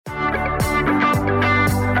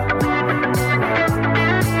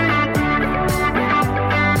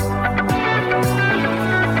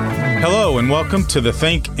welcome to the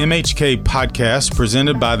ThinkMHK podcast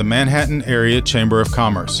presented by the Manhattan Area Chamber of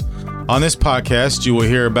Commerce. On this podcast, you will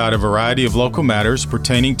hear about a variety of local matters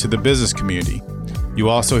pertaining to the business community. You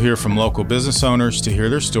also hear from local business owners to hear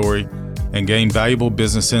their story and gain valuable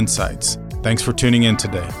business insights. Thanks for tuning in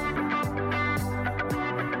today.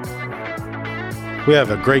 We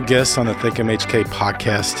have a great guest on the ThinkMHK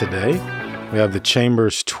podcast today. We have the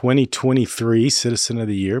Chamber's 2023 Citizen of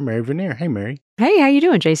the Year, Mary Vanier. Hey, Mary. Hey, how you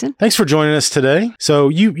doing, Jason? Thanks for joining us today. So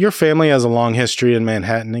your family has a long history in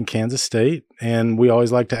Manhattan and Kansas State, and we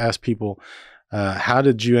always like to ask people, how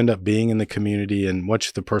did you end up being in the community, and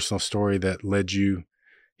what's the personal story that led you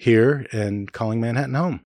here and calling Manhattan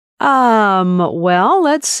home? Well,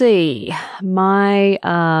 let's see. My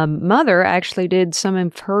mother actually did some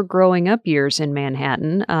of her growing up years in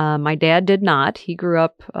Manhattan. My dad did not. He grew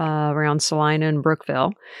up around Salina and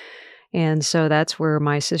Brookville. And so that's where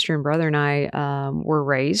my sister and brother and I were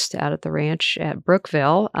raised, out at the ranch at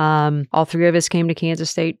Brookville. All three of us came to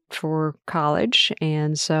Kansas State for college.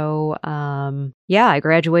 And so, I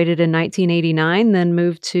graduated in 1989, then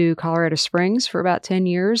moved to Colorado Springs for about 10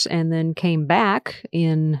 years, and then came back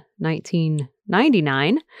in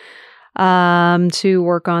 1999 to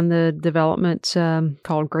work on the development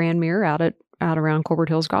called Grandmere out around Colbert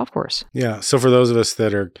Hills Golf Course. Yeah. So for those of us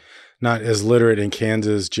that are not as literate in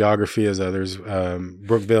Kansas geography as others,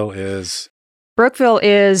 Brookville is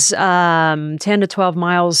 10 to 12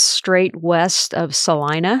 miles straight west of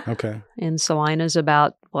Salina. Okay. And Salina is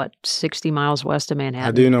about, 60 miles west of Manhattan.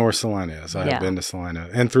 I do know where Salina is. I have been to Salina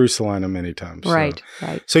and through Salina many times. Right.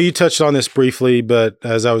 So you touched on this briefly, but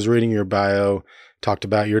as I was reading your bio, talked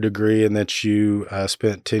about your degree and that you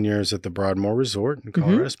spent 10 years at the Broadmoor Resort in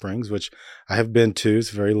Colorado Springs, which I have been to.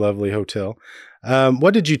 It's a very lovely hotel.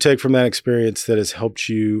 What did you take from that experience that has helped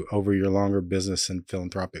you over your longer business and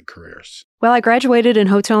philanthropic careers? Well, I graduated in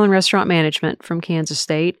hotel and restaurant management from Kansas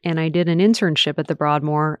State, and I did an internship at the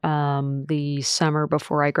Broadmoor the summer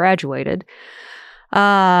before I graduated,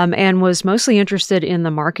 and was mostly interested in the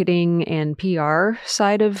marketing and PR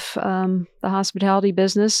side of the hospitality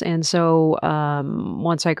business. And so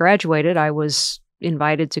once I graduated, I was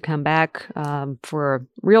invited to come back for a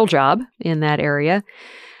real job in that area.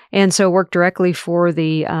 And so worked directly for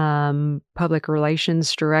the public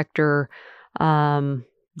relations director,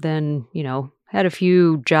 then, had a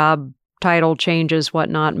few job title changes,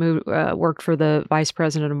 whatnot, worked for the vice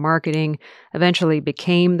president of marketing, eventually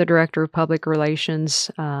became the director of public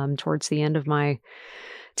relations towards the end of my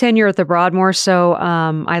tenure at the Broadmoor. So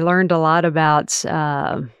I learned a lot about,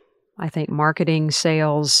 marketing,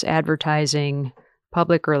 sales, advertising,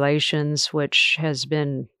 public relations, which has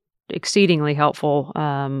been exceedingly helpful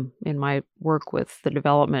in my work with the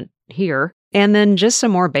development here. And then just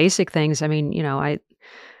some more basic things. I mean,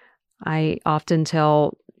 I often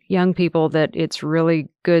tell young people that it's really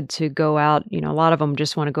good to go out. A lot of them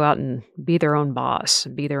just want to go out and be their own boss,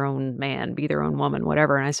 be their own man, be their own woman,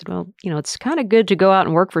 whatever. And I said, well, it's kind of good to go out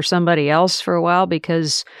and work for somebody else for a while,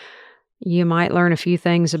 because you might learn a few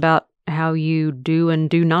things about how you do and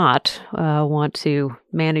do not want to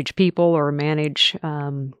manage people or manage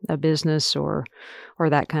a business or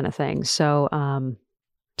that kind of thing. So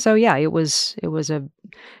yeah, it was a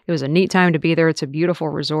neat time to be there. It's a beautiful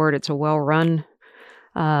resort. It's a well-run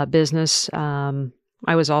business. I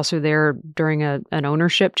was also there during an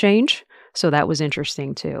ownership change, so that was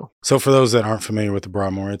interesting too. So for those that aren't familiar with the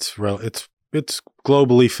Broadmoor, it's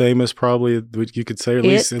globally famous, probably you could say, or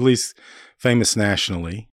at least famous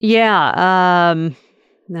nationally. Yeah.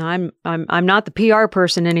 Now I'm not the PR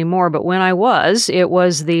person anymore, but when I was, it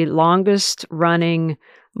was the longest running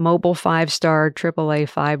mobile 5-star AAA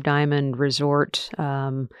 5-diamond resort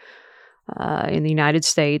in the United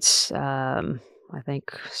States. I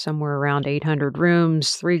think somewhere around 800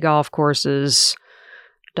 rooms, 3 golf courses,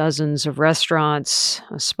 dozens of restaurants,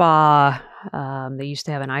 a spa. They used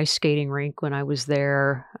to have an ice skating rink when I was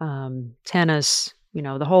there, tennis,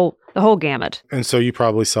 the whole gamut. And so you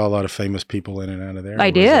probably saw a lot of famous people in and out of there.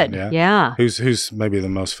 I did. Yeah. Who's maybe the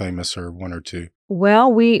most famous, or one or two?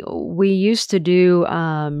 Well, we used to do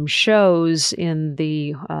shows in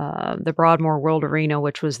the Broadmoor World Arena,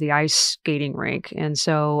 which was the ice skating rink, and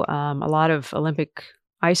so a lot of Olympic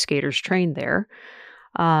ice skaters trained there.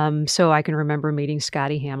 So I can remember meeting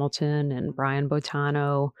Scotty Hamilton and Brian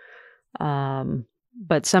Boitano.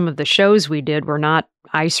 But some of the shows we did were not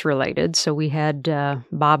ice related. So we had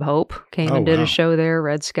Bob Hope came and did a show there,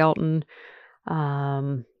 Red Skelton.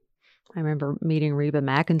 I remember meeting Reba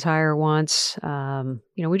McEntire once.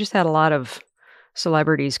 We just had a lot of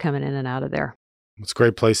celebrities coming in and out of there. It's a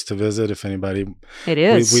great place to visit if anybody. It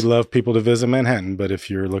is. We love people to visit Manhattan, but if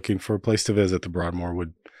you're looking for a place to visit, the Broadmoor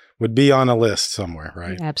would would be on a list somewhere,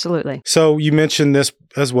 right? Absolutely. So you mentioned this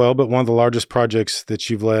as well, but one of the largest projects that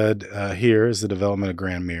you've led here is the development of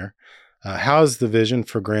Grand Mere. How is the vision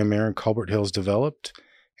for Grand Mere and Colbert Hills developed,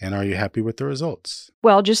 and are you happy with the results?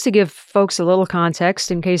 Well, just to give folks a little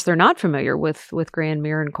context in case they're not familiar with Grand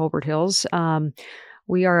Mere and Colbert Hills,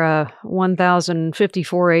 we are a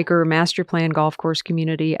 1,054-acre master plan golf course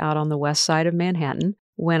community out on the west side of Manhattan.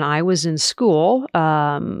 When I was in school,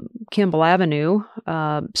 Kimball Avenue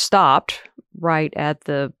stopped right at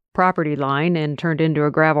the property line and turned into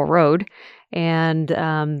a gravel road. And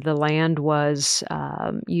the land was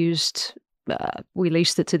used, we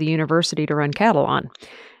leased it to the university to run cattle on.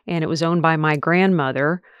 And it was owned by my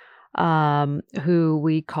grandmother, who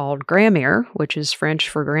we called Grand-mère, which is French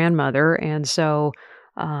for grandmother. And so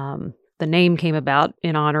the name came about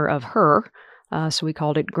in honor of her. So we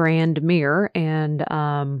called it Grand Mere. And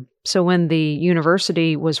so when the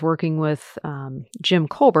university was working with Jim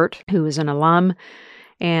Colbert, who is an alum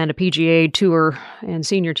and a PGA Tour and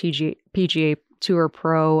senior PGA Tour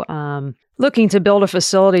pro, looking to build a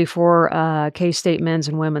facility for K-State men's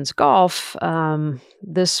and women's golf,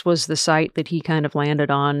 this was the site that he kind of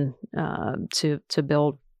landed on to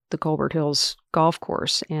build the Colbert Hills golf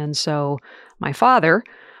course. And so my father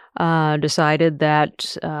decided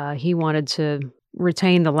that he wanted to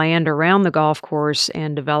retain the land around the golf course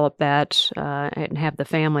and develop that and have the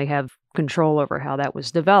family have control over how that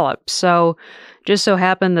was developed. So just so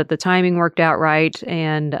happened that the timing worked out right,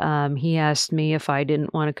 and he asked me if I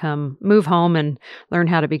didn't want to move home and learn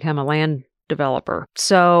how to become a land developer.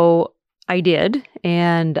 So I did,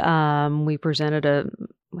 and we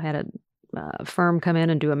had a firm come in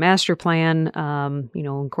and do a master plan,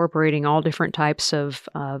 incorporating all different types of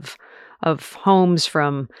homes,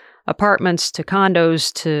 from apartments to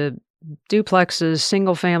condos to duplexes,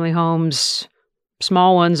 single family homes,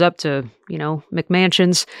 small ones up to,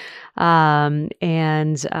 McMansions.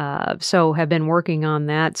 So have been working on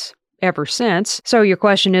that ever since. So your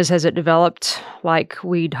question is, has it developed like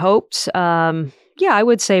we'd hoped? Yeah, I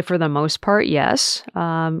would say for the most part, yes.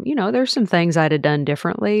 There's some things I'd have done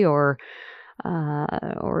differently or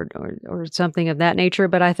something of that nature.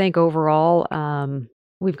 But I think overall,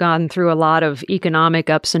 we've gone through a lot of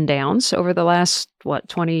economic ups and downs over the last,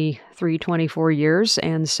 23, 24 years.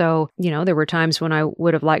 And so, there were times when I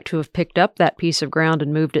would have liked to have picked up that piece of ground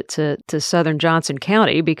and moved it to southern Johnson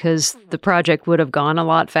County, because the project would have gone a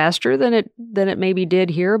lot faster than it maybe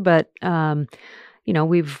did here. But,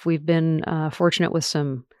 we've been fortunate with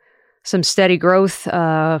some steady growth,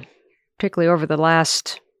 particularly over the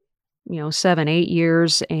last 7-8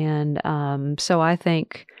 years. And so I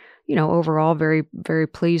think, overall, very, very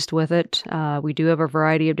pleased with it. We do have a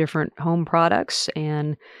variety of different home products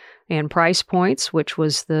and price points, which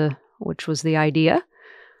was the idea.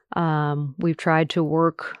 We've tried to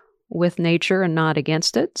work with nature and not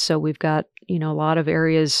against it. So we've got, a lot of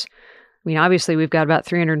areas. Obviously we've got about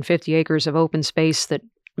 350 acres of open space that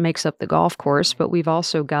makes up the golf course, but we've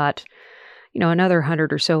also got, another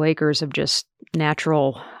 100 or so acres of just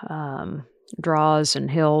natural draws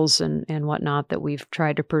and hills and whatnot that we've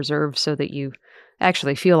tried to preserve so that you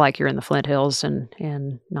actually feel like you're in the Flint Hills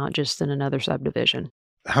and not just in another subdivision.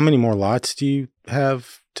 How many more lots do you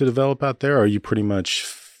have to develop out there? Or are you pretty much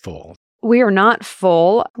full? We are not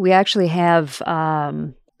full. We actually have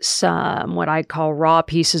some what I call raw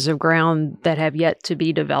pieces of ground that have yet to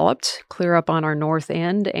be developed clear up on our north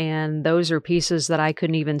end. And those are pieces that I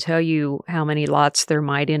couldn't even tell you how many lots there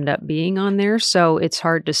might end up being on there. So it's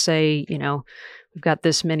hard to say, we've got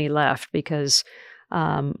this many left, because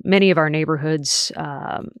many of our neighborhoods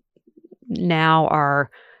now are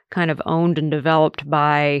kind of owned and developed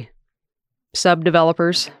by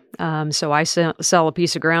sub-developers. So I sell a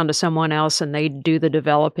piece of ground to someone else and they do the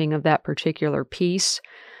developing of that particular piece.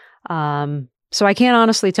 So I can't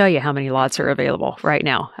honestly tell you how many lots are available right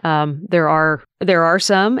now. There are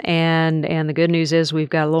some, and the good news is we've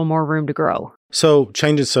got a little more room to grow. So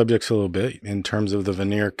changing subjects a little bit in terms of the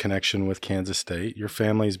Vanier connection with Kansas State, your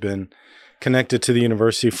family's been connected to the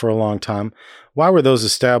university for a long time. Why were those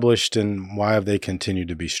established, and why have they continued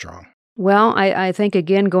to be strong? Well, I think,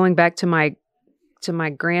 again, going back to my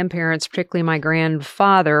grandparents, particularly my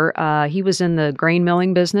grandfather, he was in the grain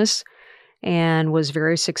milling business and was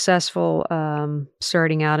very successful,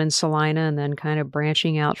 starting out in Salina and then kind of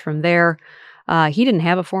branching out from there. He didn't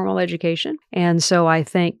have a formal education. And so I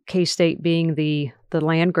think K-State being the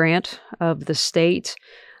land grant of the state,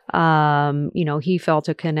 he felt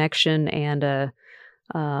a connection and a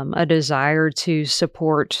a desire to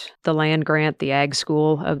support the land grant, the ag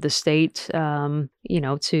school of the state,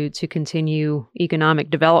 to continue economic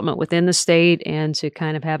development within the state and to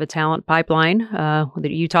kind of have a talent pipeline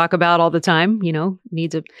that you talk about all the time.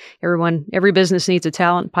 Every business needs a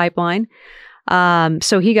talent pipeline.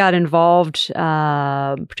 So he got involved,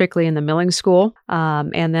 particularly in the milling school,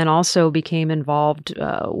 and then also became involved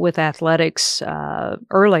with athletics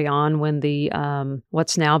early on when the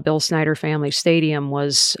what's now Bill Snyder Family Stadium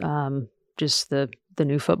was just the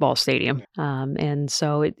new football stadium. And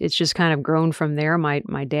so it's just kind of grown from there.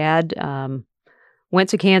 My dad went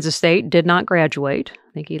to Kansas State, did not graduate.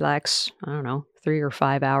 I think he lacks, 3 or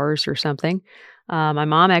 5 hours or something. My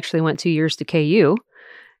mom actually went 2 years to KU.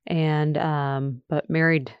 And but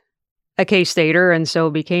married a K-Stater and so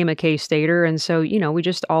became a K-Stater. And so, we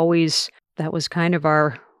just always, that was kind of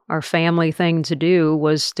our family thing to do,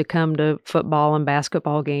 was to come to football and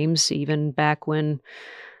basketball games, even back when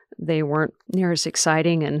they weren't near as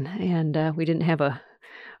exciting and we didn't have a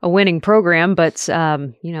winning program. But,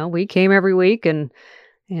 we came every week and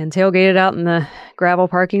tailgated out in the gravel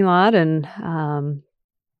parking lot and,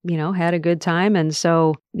 had a good time. And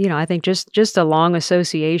so, I think just a long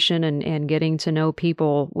association and getting to know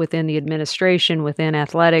people within the administration, within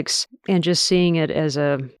athletics, and just seeing it as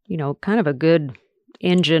a, kind of a good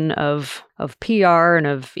engine of PR and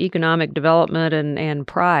of economic development and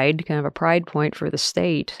pride, kind of a pride point for the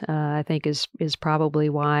state, I think is probably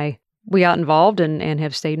why we got involved and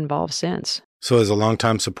have stayed involved since. So as a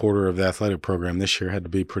longtime supporter of the athletic program, this year had to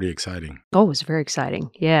be pretty exciting. Oh, it was very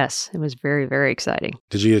exciting. Yes, it was very, very exciting.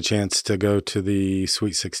 Did you get a chance to go to the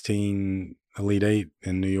Sweet 16 Elite Eight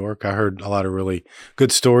in New York? I heard a lot of really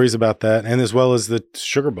good stories about that, and as well as the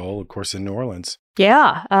Sugar Bowl, of course, in New Orleans.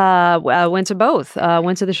 Yeah, I went to both.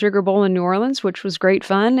 Went to the Sugar Bowl in New Orleans, which was great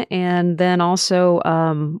fun, and then also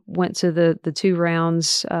went to the 2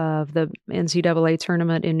 rounds of the NCAA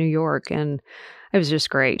tournament in New York, and it was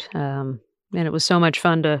just great. And it was so much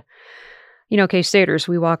fun to, K-Staters,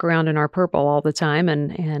 we walk around in our purple all the time.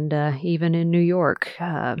 And even in New York,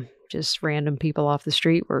 just random people off the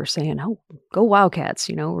street were saying, "Oh, go Wildcats."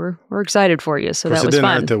 We're excited for you. So that was fun. It didn't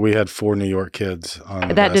hurt that we had 4 New York kids on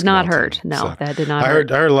the That did not hurt. Team. No, so that did not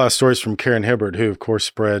hurt. I heard a lot of stories from Karen Hibbert, who, of course,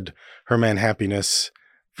 spread her Manhappiness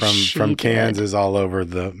from Kansas all over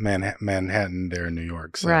the Manhattan there in New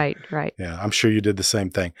York. So, right. Yeah, I'm sure you did the same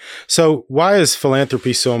thing. So why is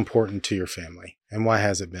philanthropy so important to your family, and why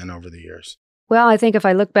has it been over the years? Well, I think if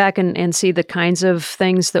I look back and see the kinds of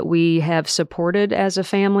things that we have supported as a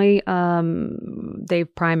family,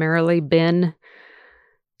 they've primarily been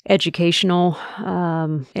educational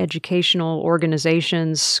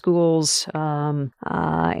organizations, schools, and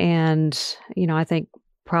I think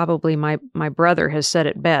probably my brother has said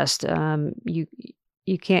it best.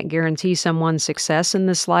 You can't guarantee someone's success in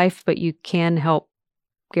this life, but you can help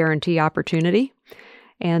guarantee opportunity.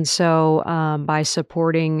 And so by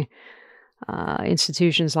supporting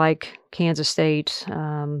institutions like Kansas State,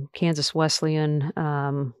 Kansas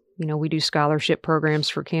Wesleyan, we do scholarship programs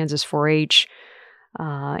for Kansas 4-H,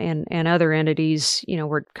 and other entities.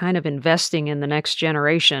 We're kind of investing in the next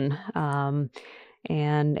generation,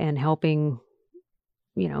 and helping,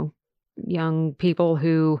 young people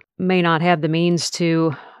who may not have the means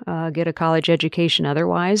to get a college education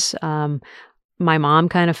otherwise. My mom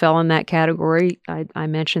kind of fell in that category. I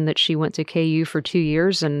mentioned that she went to KU for 2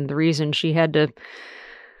 years, and the reason she had to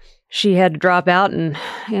drop out and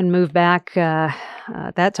move back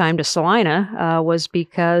at that time to Salina was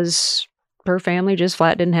because her family just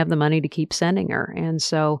flat didn't have the money to keep sending her. And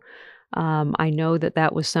so I know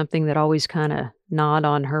that was something that always kind of gnawed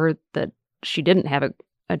on her, that she didn't have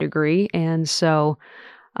a degree. And so,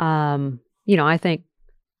 I think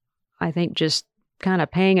just kind of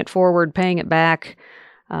paying it forward, paying it back,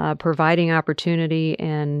 providing opportunity.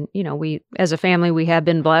 And, we, as a family, we have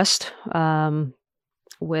been blessed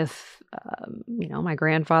with, my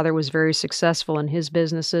grandfather was very successful in his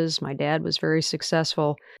businesses. My dad was very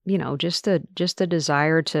successful, just a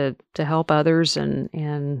desire to help others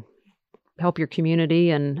and help your community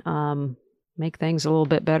and make things a little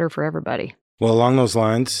bit better for everybody. Well, along those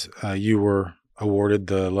lines, you were awarded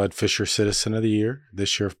the Lud Fiser Citizen of the Year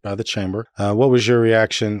this year by the Chamber. What was your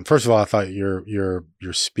reaction? First of all, I thought your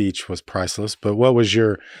speech was priceless, but what was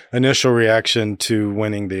your initial reaction to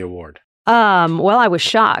winning the award? Well, I was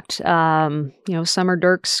shocked. Summer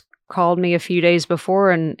Dirks called me a few days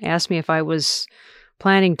before and asked me if I was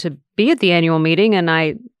planning to be at the annual meeting, and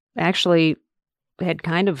I actually had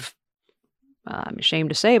kind of I'm ashamed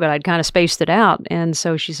to say, but I'd kind of spaced it out. And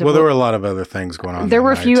so she said, well, there were a lot of other things going on. There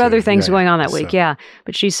were a few too. other things going on that week, yeah.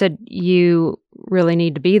 But she said, you really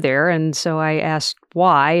need to be there. And so I asked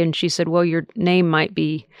why. And she said, well, your name might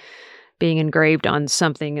be being engraved on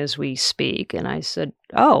something as we speak. And I said,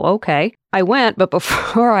 oh, okay. I went, but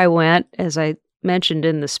before I went, as I mentioned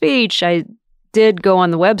in the speech, I did go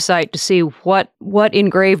on the website to see what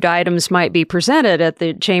engraved items might be presented at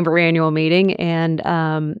the chamber annual meeting,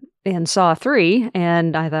 and saw 3.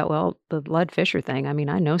 And I thought, well, the Lud Fiser thing, I mean,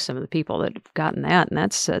 I know some of the people that have gotten that, and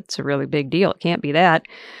that's a really big deal. It can't be that.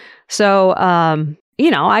 So,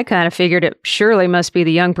 I kind of figured it surely must be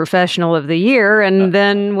the Young Professional of the Year. And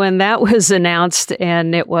then when that was announced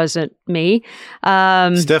and it wasn't me.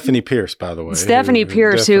 Stephanie Pierce, by the way. Stephanie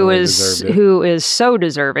Pierce, who is so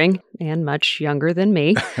deserving and much younger than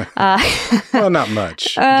me. Well, not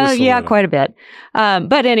much. Quite a bit.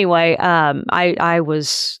 But anyway, I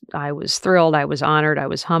was thrilled. I was honored. I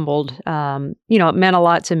was humbled. It meant a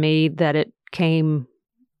lot to me that it came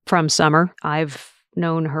from Summer. I've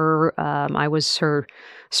known her. I was her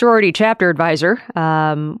sorority chapter advisor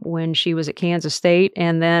when she was at Kansas State.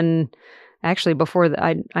 And then actually before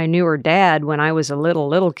I knew her dad when I was a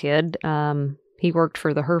little kid. He worked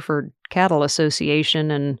for the Hereford Cattle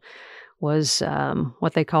Association and was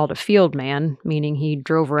what they called a field man, meaning he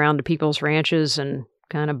drove around to people's ranches and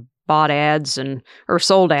kind of bought ads or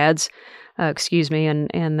sold ads, and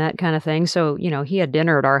that kind of thing. So, he had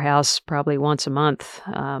dinner at our house probably once a month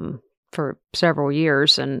for several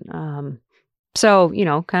years. And so,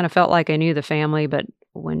 kind of felt like I knew the family, but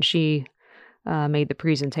when she made the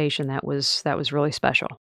presentation, that was really special.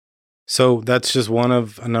 So that's just one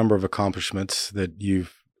of a number of accomplishments that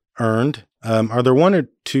you've earned. Are there one or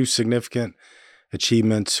two significant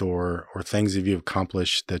achievements or things that you've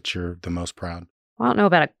accomplished that you're the most proud? Well, I don't know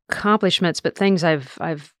about accomplishments, but things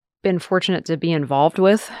I've been fortunate to be involved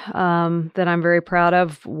with that I'm very proud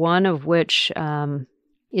of. One of which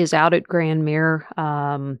is out at Grand Mere.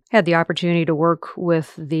 Had the opportunity to work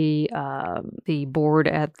with the board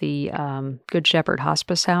at the Good Shepherd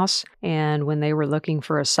Hospice House, and when they were looking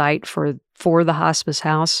for a site for the hospice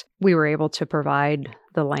house, we were able to provide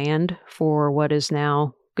the land for what is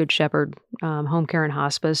now Good Shepherd Home Care and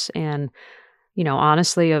Hospice. And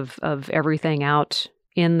honestly, of everything out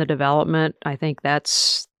in the development, I think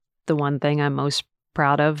that's the one thing I'm most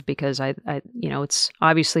proud of, because I it's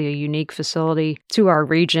obviously a unique facility to our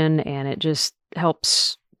region, and it just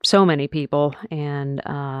helps so many people. And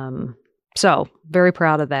so very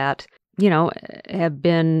proud of that. Have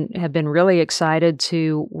been really excited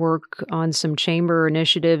to work on some chamber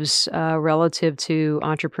initiatives relative to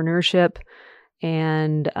entrepreneurship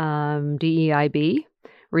and DEIB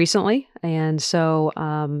recently. And so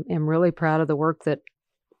am really proud of the work that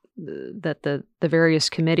the various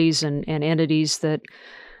committees and entities that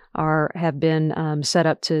have been set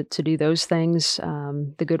up to do those things,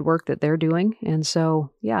 the good work that they're doing. And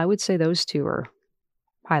so, yeah, I would say those two are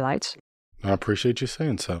highlights. I appreciate you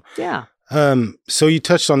saying so. Yeah. So you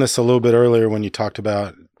touched on this a little bit earlier when you talked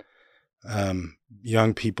about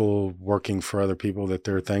young people working for other people, that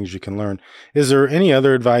there are things you can learn. Is there any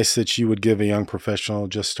other advice that you would give a young professional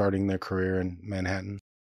just starting their career in Manhattan?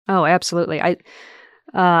 Oh, absolutely.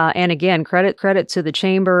 And again, credit to the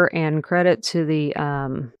chamber and credit to the,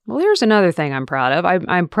 here's another thing I'm proud of.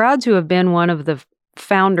 I'm proud to have been one of the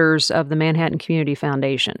founders of the Manhattan Community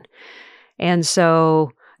Foundation. And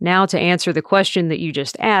so now to answer the question that you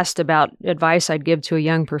just asked about advice I'd give to a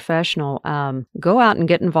young professional, go out and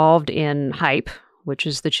get involved in HYPE, which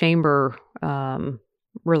is the chamber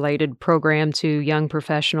related program to young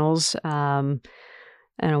professionals, and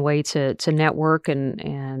a way to network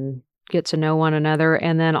and get to know one another,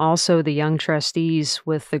 and then also the young trustees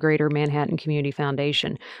with the Greater Manhattan Community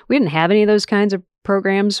Foundation. We didn't have any of those kinds of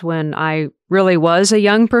programs when I really was a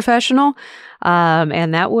young professional,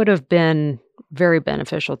 and that would have been very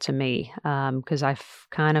beneficial to me, because I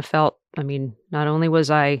kind of felt, not only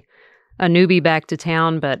was I a newbie back to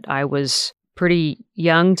town, but I was pretty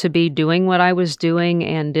young to be doing what I was doing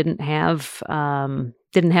and didn't have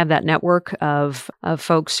that network of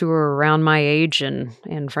folks who were around my age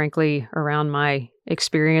and frankly around my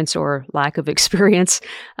experience or lack of experience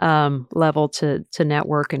level to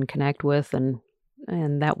network and connect with, and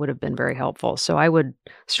that would have been very helpful. So I would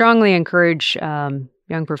strongly encourage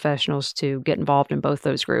young professionals to get involved in both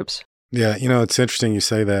those groups. Yeah, it's interesting you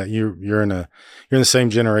say that. You're in the same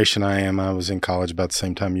generation I am. I was in college about the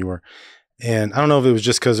same time you were. And I don't know if it was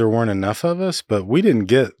just because there weren't enough of us, but we didn't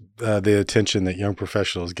get the attention that young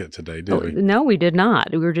professionals get today, did we? No, we did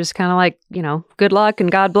not. We were just kind of like, good luck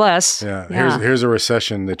and God bless. Yeah. Here's a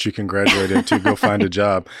recession that you can graduate into, go find a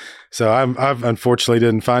job. So I've unfortunately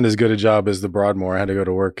didn't find as good a job as the Broadmoor. I had to go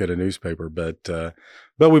to work at a newspaper, but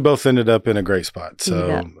we both ended up in a great spot.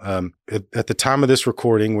 So at the time of this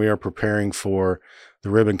recording, we are preparing for the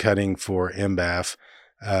ribbon cutting for MBAF.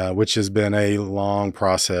 Which has been a long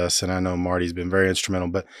process, and I know Marty's been very instrumental.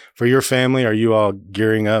 But for your family, are you all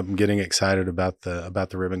gearing up and getting excited about the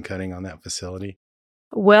ribbon cutting on that facility?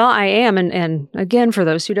 Well, I am, and again, for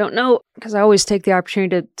those who don't know, because I always take the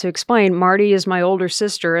opportunity to explain, Marty is my older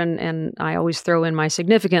sister, and I always throw in my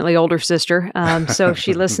significantly older sister. So if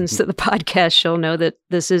she listens to the podcast, she'll know that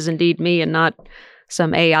this is indeed me and not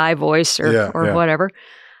some AI voice or whatever.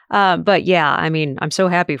 But yeah, I mean, I'm so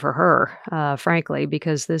happy for her, frankly,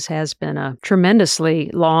 because this has been a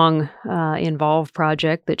tremendously long, involved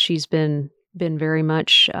project that she's been very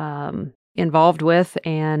much involved with.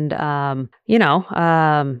 And,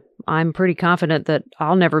 I'm pretty confident that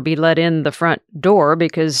I'll never be let in the front door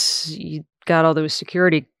because you got all those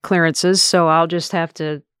security clearances. So I'll just have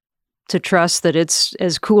to trust that it's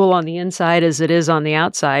as cool on the inside as it is on the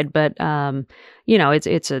outside. But,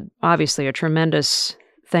 it's obviously a tremendous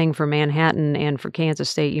thing for Manhattan and for Kansas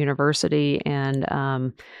State University,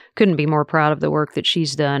 and couldn't be more proud of the work that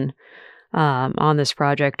she's done on this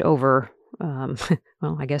project over,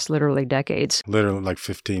 I guess literally decades. Literally like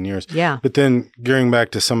 15 years. Yeah. But then gearing back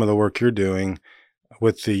to some of the work you're doing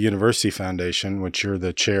with the University Foundation, which you're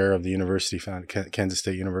the chair of the Kansas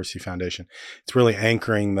State University Foundation, it's really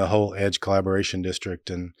anchoring the whole EDGE collaboration district,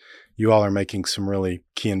 and you all are making some really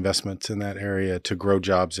key investments in that area to grow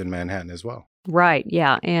jobs in Manhattan as well. Right.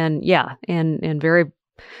 Yeah. And very,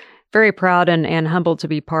 very proud and humbled to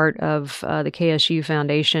be part of the KSU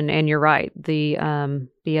Foundation. And you're right. The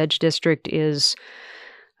EDGE district is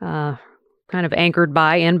kind of anchored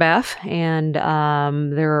by NBAF, and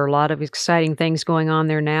there are a lot of exciting things going on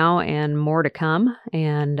there now, and more to come.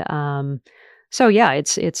 And so yeah,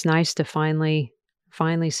 it's nice to finally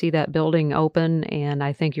see that building open, and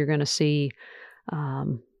I think you're going to see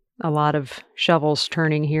a lot of shovels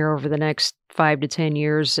turning here over the next 5 to 10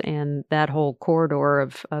 years, and that whole corridor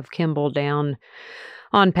of Kimball down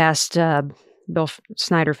on past Bill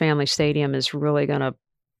Snyder Family Stadium is really going to,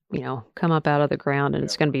 come up out of the ground, and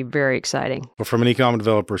it's going to be very exciting. Well, from an economic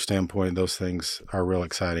developer standpoint, those things are real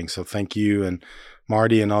exciting. So thank you and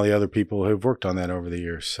Marty and all the other people who've worked on that over the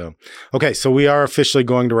years. So, okay, so we are officially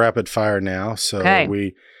going to rapid fire now. So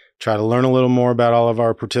we try to learn a little more about all of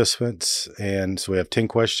our participants. And so we have 10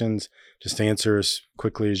 questions. Just answer as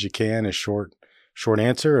quickly as you can, a short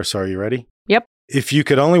answer. So are you ready? Yep. If you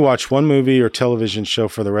could only watch one movie or television show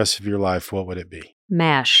for the rest of your life, what would it be?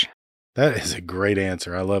 MASH. That is a great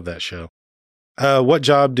answer. I love that show. What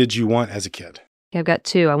job did you want as a kid? I've got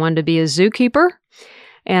 2. I wanted to be a zookeeper,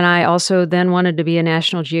 and I also then wanted to be a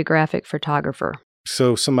National Geographic photographer.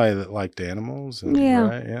 So somebody that liked animals?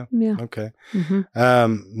 Right? Yeah. Okay.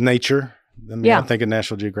 Mm-hmm. Nature. I think of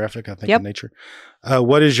National Geographic. I think of nature.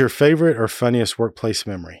 What is your favorite or funniest workplace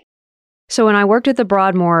memory? So when I worked at the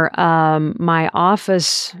Broadmoor, my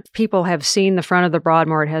office, people have seen the front of the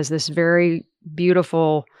Broadmoor. It has this very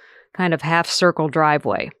beautiful kind of half-circle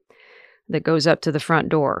driveway that goes up to the front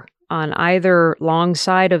door. On either long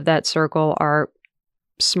side of that circle are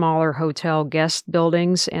smaller hotel guest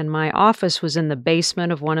buildings, and my office was in the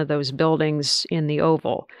basement of one of those buildings in the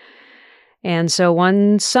Oval. And so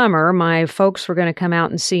one summer, my folks were going to come out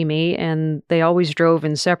and see me, and they always drove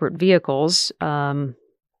in separate vehicles.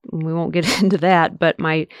 We won't get into that, but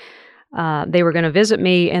they were going to visit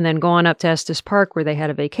me and then go on up to Estes Park where they had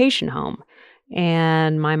a vacation home.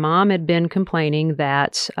 And my mom had been complaining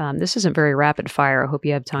that this isn't very rapid fire. I hope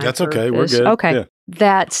you have time. That's for okay. This. We're good. Okay. Yeah.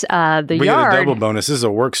 That the we yard. We get a double bonus. This is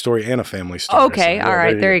a work story and a family story. Okay. So, all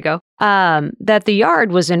right. There you go. That the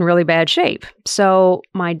yard was in really bad shape. So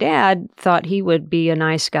my dad thought he would be a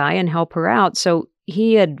nice guy and help her out. So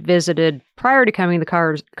he had visited, prior to coming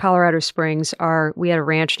to Colorado Springs, we had a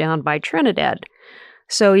ranch down by Trinidad.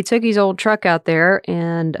 So he took his old truck out there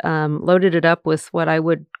and loaded it up with what I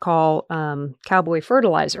would call cowboy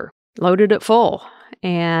fertilizer. Loaded it full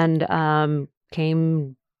and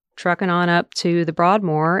came trucking on up to the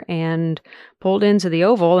Broadmoor and pulled into the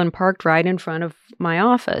Oval and parked right in front of my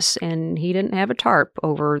office. And he didn't have a tarp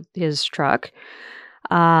over his truck.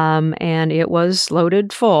 And it was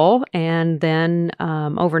loaded full. And then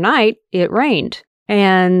overnight, it rained.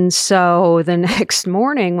 And so the next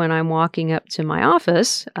morning when I'm walking up to my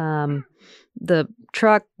office, the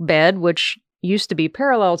truck bed, which used to be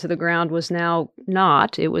parallel to the ground was now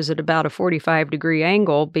not. It was at about a 45-degree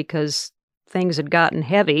angle because things had gotten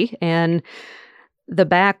heavy, and the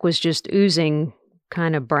back was just oozing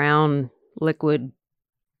kind of brown liquid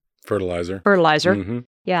Fertilizer. Mm-hmm.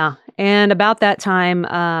 Yeah. And about that time,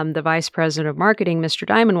 the vice president of marketing, Mr.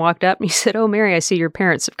 Diamond, walked up and he said, "Oh, Mary, I see your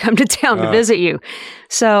parents have come to town to visit you."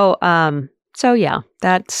 So yeah,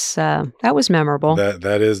 that was memorable.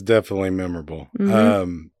 That is definitely memorable.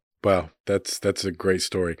 Mm-hmm. Wow, that's a great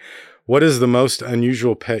story. What is the most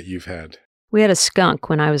unusual pet you've had? We had a skunk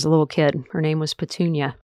when I was a little kid. Her name was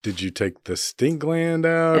Petunia. Did you take the stink gland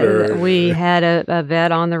out? Or? We had a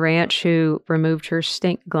vet on the ranch who removed her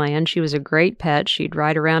stink gland. She was a great pet. She'd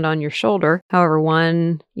ride around on your shoulder. However,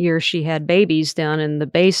 one year she had babies down in the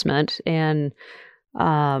basement. And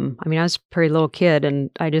I was a pretty little kid. And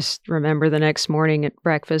I just remember the next morning at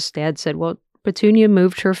breakfast, Dad said, "Well, Petunia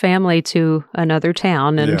moved her family to another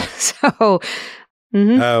town." And so...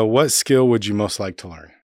 Mm-hmm. What skill would you most like to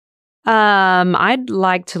learn? I'd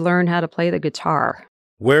like to learn how to play the guitar.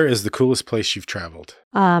 Where is the coolest place you've traveled?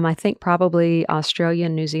 I think probably Australia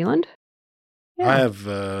and New Zealand. Yeah. I have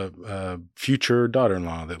a future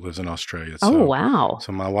daughter-in-law that lives in Australia. So, wow.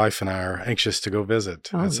 So my wife and I are anxious to go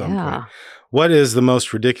visit at some point. What is the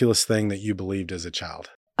most ridiculous thing that you believed as a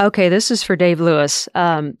child? Okay, this is for Dave Lewis.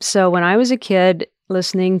 So when I was a kid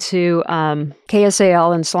listening to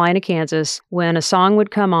KSAL in Salina, Kansas, when a song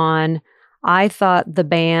would come on, I thought the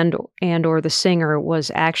band and or the singer was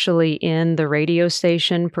actually in the radio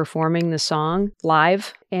station performing the song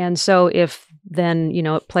live. And so if then,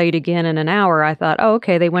 it played again in an hour, I thought, oh,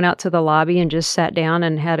 okay, they went out to the lobby and just sat down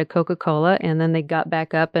and had a Coca-Cola, and then they got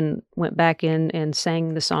back up and went back in and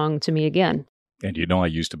sang the song to me again. And I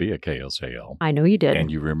used to be at KSAL. I know you did. And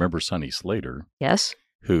you remember Sonny Slater? Yes.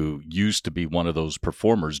 Who used to be one of those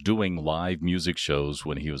performers doing live music shows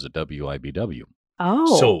when he was at WIBW.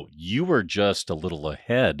 Oh. So you were just a little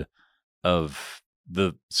ahead of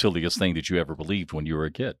the silliest thing that you ever believed when you were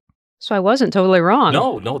a kid. So I wasn't totally wrong.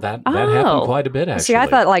 No, that happened quite a bit, actually. See, I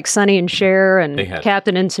thought like Sonny and Cher and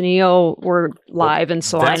Captain and Tennille were live in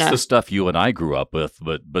Salina. That's the stuff you and I grew up with,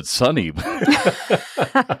 but Sonny,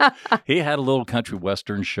 he had a little country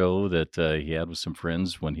western show that he had with some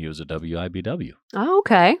friends when he was at WIBW. Oh,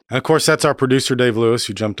 okay. And of course, that's our producer, Dave Lewis,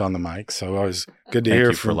 who jumped on the mic. So always good to Thank hear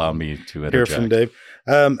you for allowing me to interject. Hear from Dave.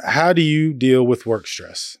 How do you deal with work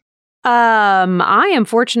stress? I am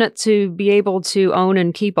fortunate to be able to own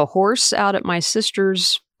and keep a horse out at my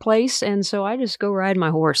sister's place, and so I just go ride my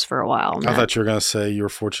horse for a while. I thought you were going to say you're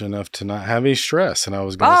fortunate enough to not have any stress, and I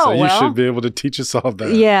was going to say you should be able to teach us all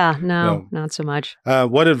that. Yeah, no, not so much.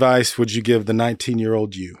 What advice would you give the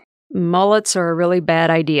 19-year-old you? Mullets are a really bad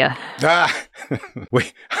idea.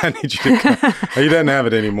 Wait, I need you to come. He doesn't have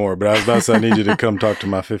it anymore, but I was about to say I need you to come talk to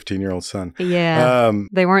my 15-year-old son. Yeah,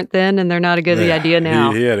 they weren't then, and they're not a good idea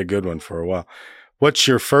now. He had a good one for a while. What's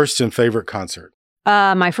your first and favorite concert?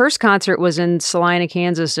 My first concert was in Salina,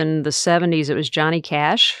 Kansas in the 70s. It was Johnny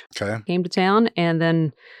Cash came to town. And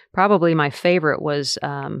then probably my favorite was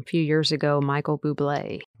a few years ago, Michael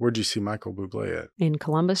Bublé. Where'd you see Michael Bublé at? In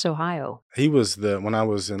Columbus, Ohio. He was when I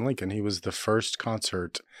was in Lincoln, he was the first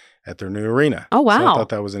concert at their new arena. Oh, wow. So I thought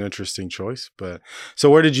that was an interesting choice. But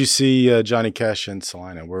so where did you see Johnny Cash in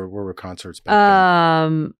Salina? Where were concerts back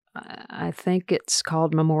then? I think it's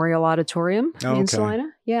called Memorial Auditorium in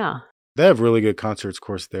Salina. Yeah. They have really good concerts, of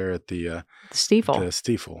course, there at the Stiefel. The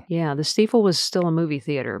Stiefel. Yeah, the Stiefel was still a movie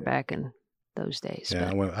theater back in those days.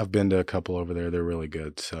 Yeah, I've been to a couple over there. They're really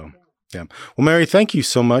good. So, yeah. Well, Mary, thank you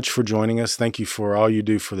so much for joining us. Thank you for all you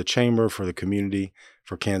do for the chamber, for the community,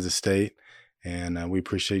 for Kansas State. And we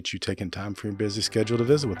appreciate you taking time from your busy schedule to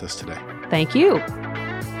visit with us today. Thank you.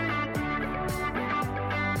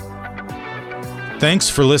 Thanks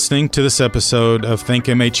for listening to this episode of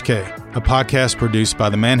ThinkMHK, a podcast produced by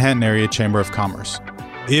the Manhattan Area Chamber of Commerce.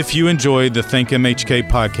 If you enjoyed the ThinkMHK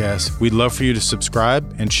podcast, we'd love for you to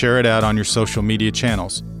subscribe and share it out on your social media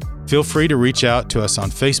channels. Feel free to reach out to us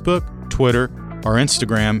on Facebook, Twitter, or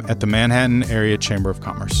Instagram at the Manhattan Area Chamber of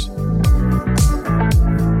Commerce.